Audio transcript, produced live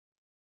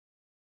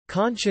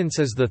Conscience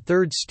is the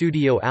third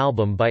studio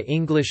album by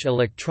English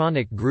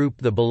electronic group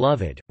The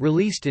Beloved,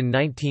 released in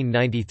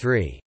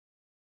 1993.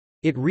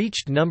 It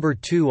reached number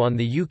 2 on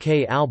the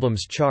UK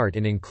Albums Chart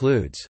and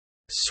includes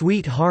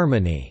 "Sweet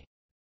Harmony",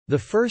 the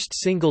first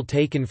single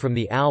taken from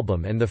the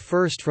album and the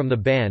first from the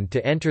band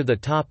to enter the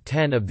top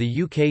 10 of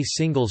the UK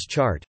Singles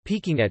Chart,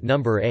 peaking at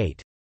number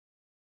 8.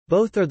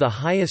 Both are the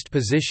highest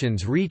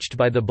positions reached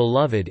by The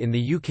Beloved in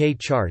the UK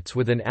charts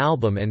with an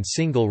album and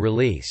single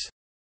release.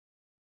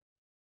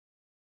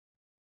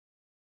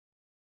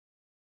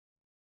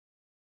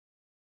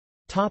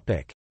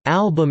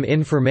 Album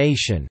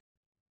information.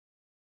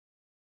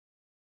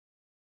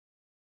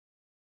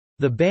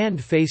 The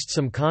band faced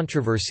some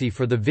controversy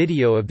for the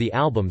video of the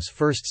album's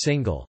first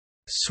single,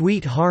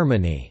 "Sweet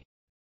Harmony",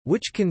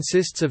 which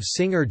consists of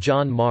singer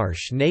John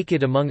Marsh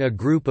naked among a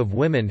group of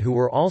women who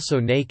were also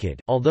naked,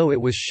 although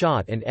it was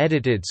shot and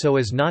edited so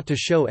as not to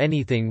show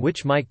anything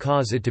which might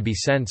cause it to be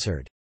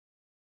censored.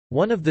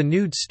 One of the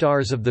nude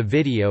stars of the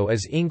video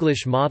is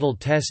English model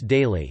Tess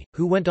Daly,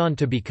 who went on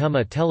to become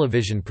a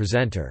television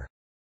presenter.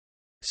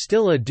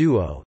 Still a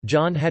duo,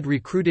 John had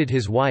recruited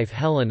his wife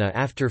Helena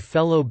after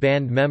fellow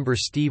band member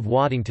Steve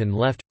Waddington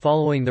left,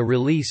 following the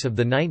release of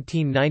the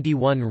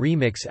 1991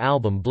 remix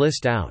album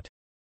Blissed Out.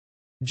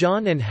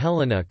 John and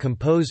Helena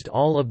composed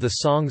all of the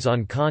songs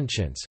on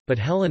Conscience, but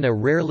Helena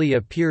rarely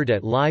appeared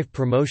at live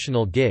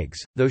promotional gigs,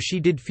 though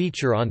she did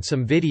feature on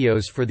some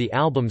videos for the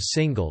album's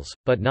singles,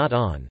 but not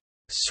on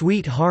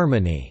 "Sweet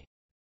Harmony".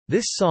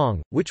 This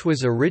song, which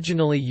was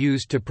originally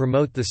used to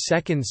promote the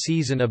second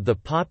season of the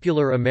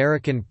popular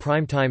American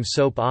primetime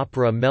soap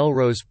opera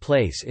Melrose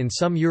Place in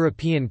some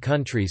European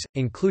countries,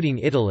 including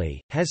Italy,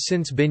 has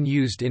since been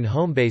used in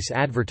Homebase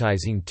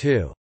advertising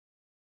too.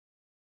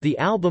 The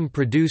album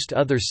produced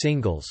other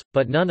singles,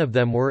 but none of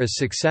them were as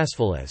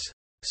successful as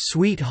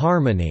 "Sweet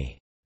Harmony",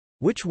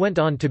 which went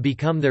on to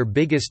become their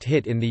biggest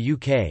hit in the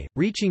UK,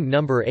 reaching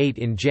number 8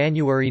 in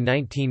January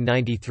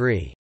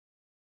 1993.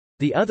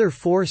 The other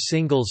 4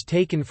 singles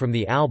taken from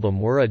the album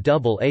were a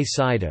double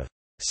A-side of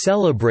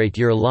 "Celebrate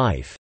Your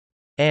Life"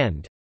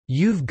 and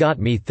 "You've Got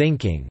Me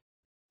Thinking",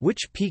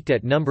 which peaked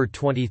at number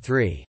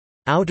 23,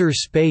 "Outer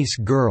Space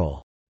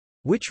Girl",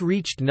 which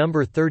reached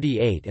number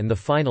 38, and the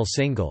final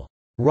single,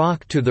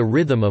 "Rock to the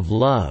Rhythm of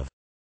Love",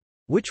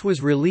 which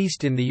was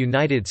released in the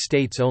United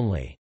States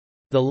only.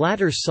 The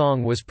latter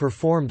song was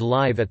performed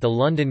live at the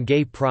London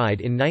Gay Pride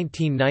in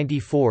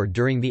 1994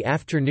 during the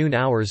afternoon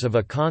hours of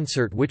a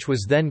concert which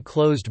was then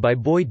closed by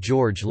Boy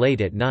George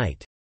late at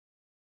night.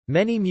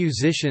 Many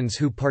musicians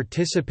who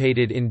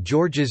participated in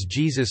George's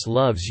Jesus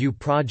Loves You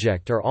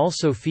project are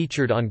also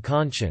featured on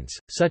Conscience,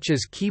 such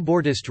as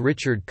keyboardist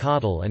Richard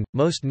Cottle and,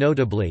 most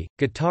notably,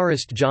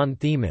 guitarist John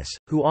Themis,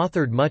 who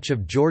authored much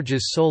of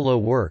George's solo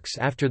works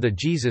after the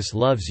Jesus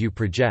Loves You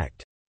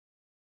project.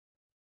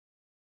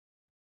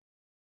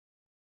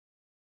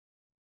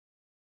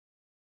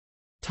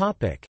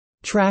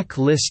 Track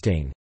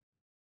listing.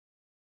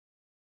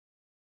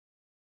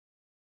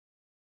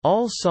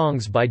 All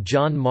songs by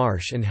John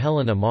Marsh and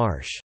Helena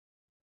Marsh.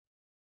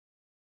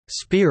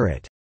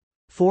 Spirit,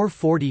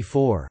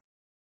 4:44.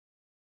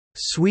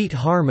 Sweet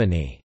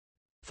Harmony,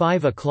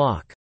 5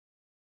 o'clock.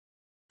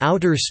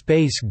 Outer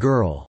Space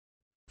Girl,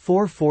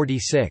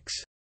 4:46.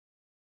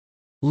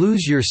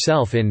 Lose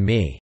Yourself in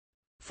Me,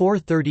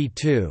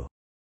 4:32.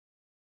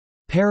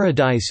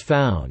 Paradise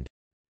Found,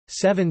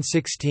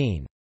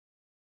 7:16.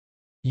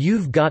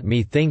 You've Got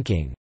Me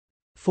Thinking,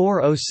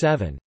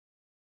 4:07.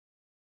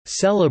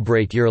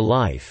 Celebrate Your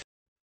Life,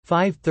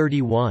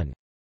 5:31.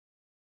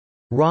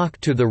 Rock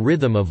to the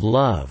Rhythm of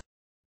Love,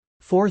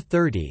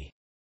 4:30.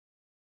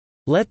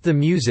 Let the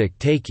Music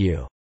Take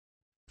You,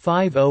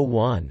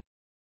 5:01.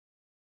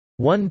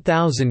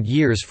 1,000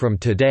 Years from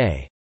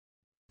Today,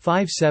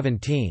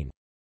 5:17.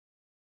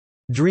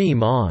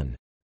 Dream On,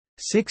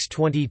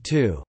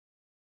 6:22.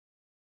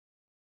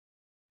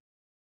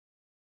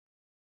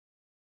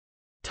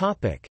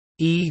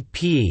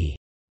 EP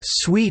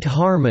Sweet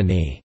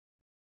Harmony.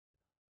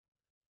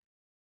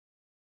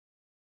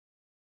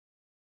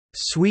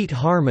 Sweet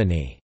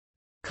Harmony,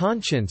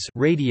 Conscience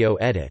radio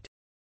edit.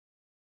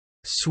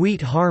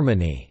 Sweet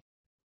Harmony,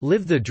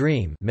 Live the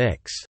Dream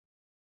mix.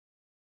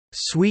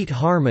 Sweet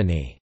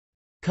Harmony,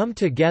 Come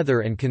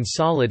Together and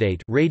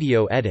Consolidate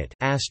radio edit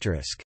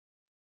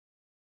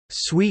 *.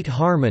 Sweet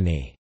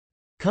Harmony,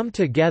 Come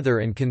Together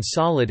and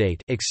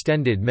Consolidate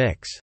extended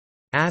mix *.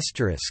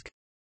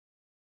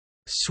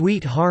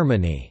 Sweet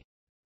Harmony,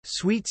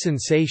 Sweet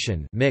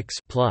Sensation mix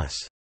plus.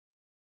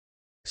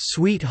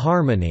 Sweet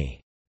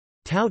Harmony,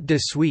 Tout de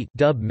Suite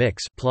dub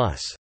mix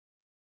plus.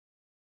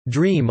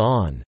 Dream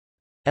On,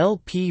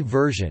 LP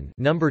version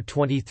number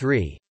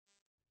 23,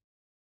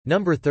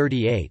 number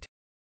 38.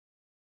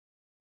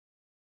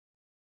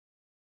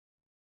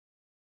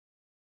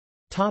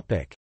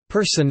 Topic: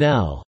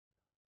 Personnel.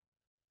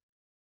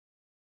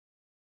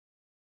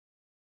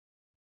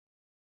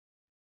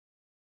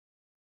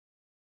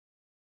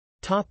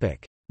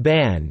 Topic: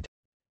 Band.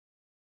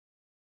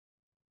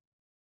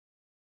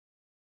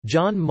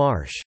 John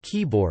Marsh,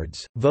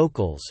 keyboards,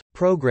 vocals,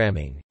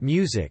 programming,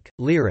 music,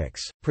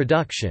 lyrics,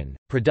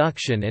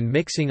 production and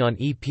mixing on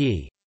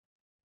EP.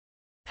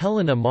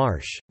 Helena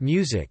Marsh,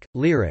 music,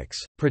 lyrics,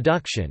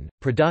 production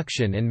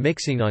and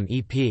mixing on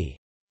EP.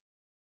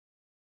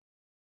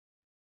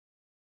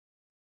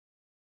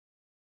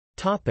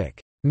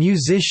 Topic: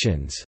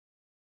 Musicians.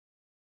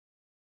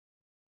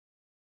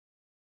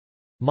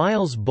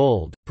 Miles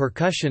Bold,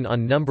 percussion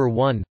on number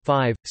 1,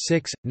 5,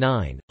 6,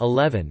 9,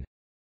 11.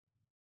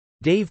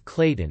 Dave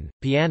Clayton,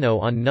 piano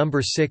on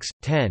number 6,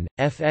 10,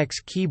 FX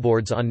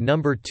keyboards on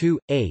number 2,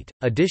 8,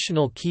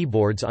 additional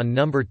keyboards on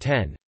number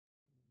 10.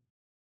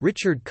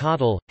 Richard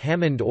Cottle,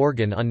 Hammond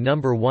organ on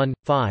number 1,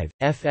 5,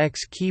 FX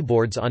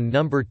keyboards on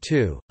number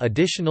 2,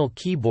 additional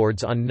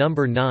keyboards on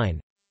number 9.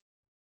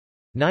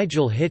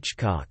 Nigel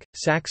Hitchcock,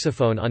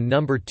 saxophone on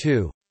number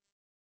 2.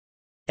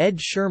 Ed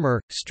Shermer,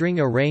 string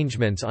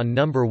arrangements on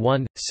number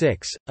 1,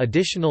 6,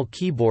 additional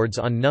keyboards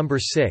on number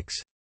 6.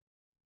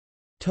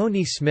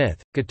 Tony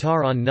Smith,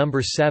 guitar on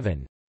number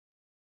 7.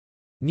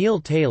 Neil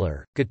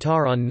Taylor,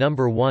 guitar on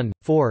number 1,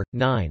 4,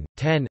 9,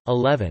 10,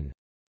 11.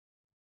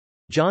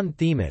 John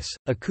Themis,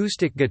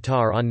 acoustic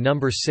guitar on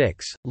number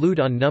 6, lute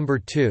on number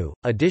 2,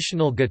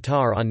 additional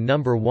guitar on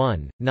number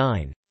 1,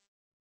 9.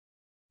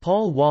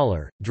 Paul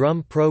Waller,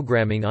 drum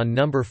programming on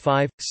number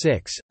 5,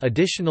 6,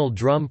 additional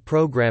drum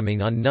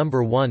programming on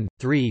number 1,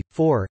 3,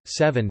 4,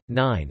 7,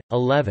 9,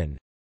 11.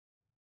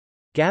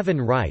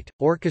 Gavin Wright,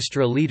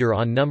 orchestra leader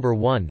on number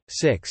 1,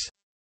 6.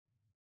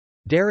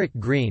 Derek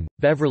Green,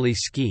 Beverly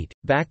Skeet,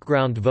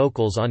 background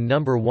vocals on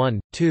number 1,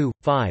 2,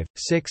 5,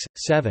 6,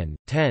 7,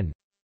 10.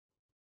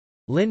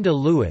 Linda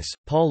Lewis,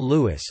 Paul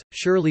Lewis,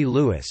 Shirley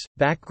Lewis,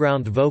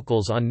 background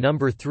vocals on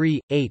number 3,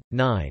 8,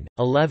 9,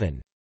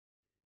 11.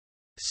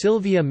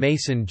 Sylvia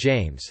Mason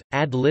James,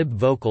 ad-lib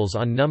vocals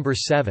on number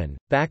 7,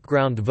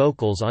 background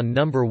vocals on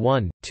number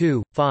 1,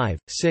 2, 5,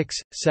 6,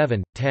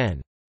 7,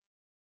 10.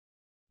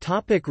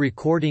 Topic: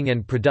 recording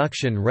and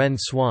production. Ren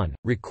Swan,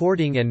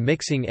 recording and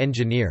mixing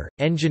engineer,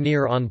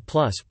 engineer on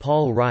Plus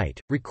Paul Wright,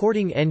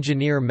 recording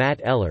engineer Matt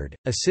Ellard,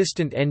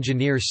 assistant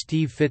engineer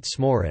Steve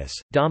Fitzmaurice,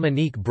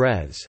 Dominique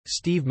Brez,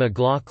 Steve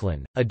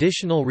McLaughlin,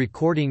 additional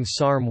recording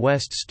SARM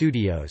West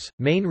Studios,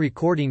 main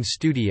recording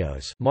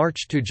studios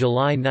March to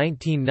July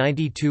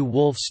 1992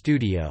 Wolf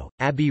Studio,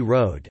 Abbey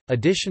Road,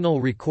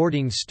 additional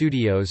recording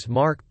studios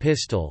Mark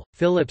Pistol,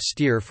 Philip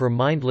Steer for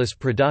Mindless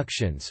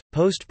Productions,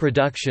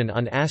 post-production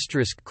on *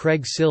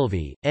 Craig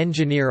Silvey,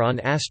 engineer on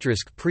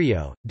 *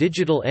 Prio,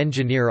 digital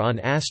engineer on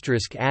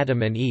 *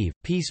 Adam and Eve,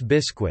 Peace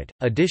Biscuit,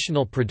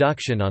 additional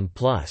production on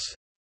Plus.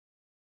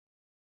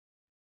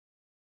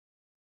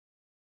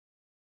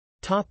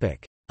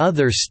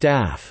 Other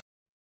staff.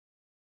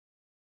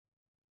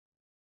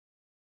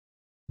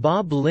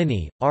 Bob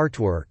Linney,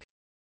 artwork.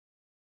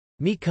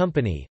 Me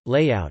Company,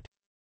 layout.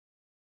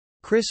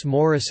 Chris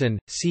Morrison,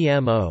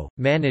 CMO,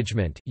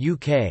 management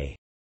UK.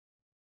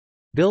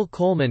 Bill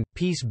Coleman,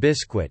 Peace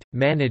Biscuit,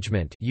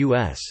 management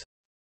US.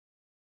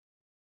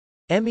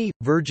 EMI,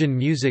 Virgin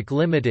Music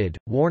Limited,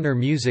 Warner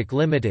Music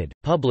Limited,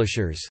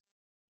 publishers.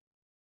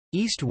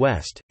 East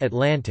West,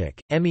 Atlantic,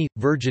 EMI,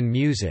 Virgin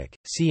Music,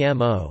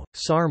 CMO,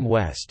 SARM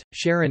West,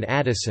 Sharon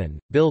Addison,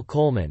 Bill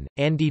Coleman,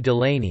 Andy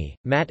Delaney,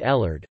 Matt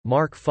Ellard,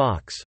 Mark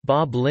Fox,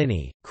 Bob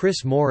Linney,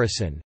 Chris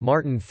Morrison,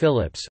 Martin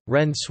Phillips,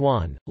 Ren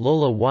Swan,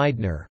 Lola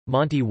Widener,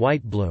 Monty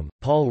Whitebloom,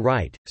 Paul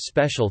Wright.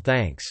 Special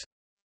thanks.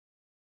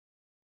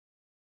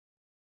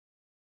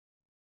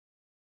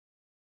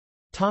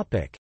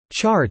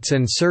 Charts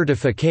and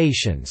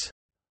certifications.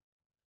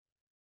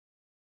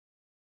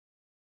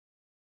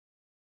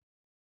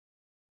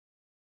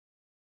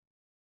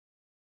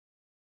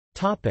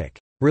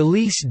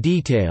 Release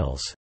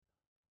details.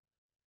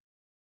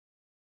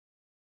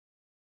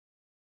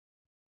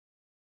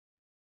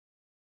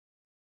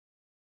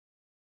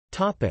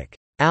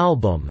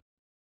 Album.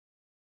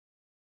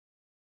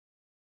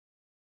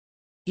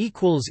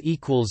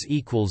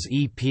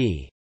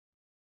 EP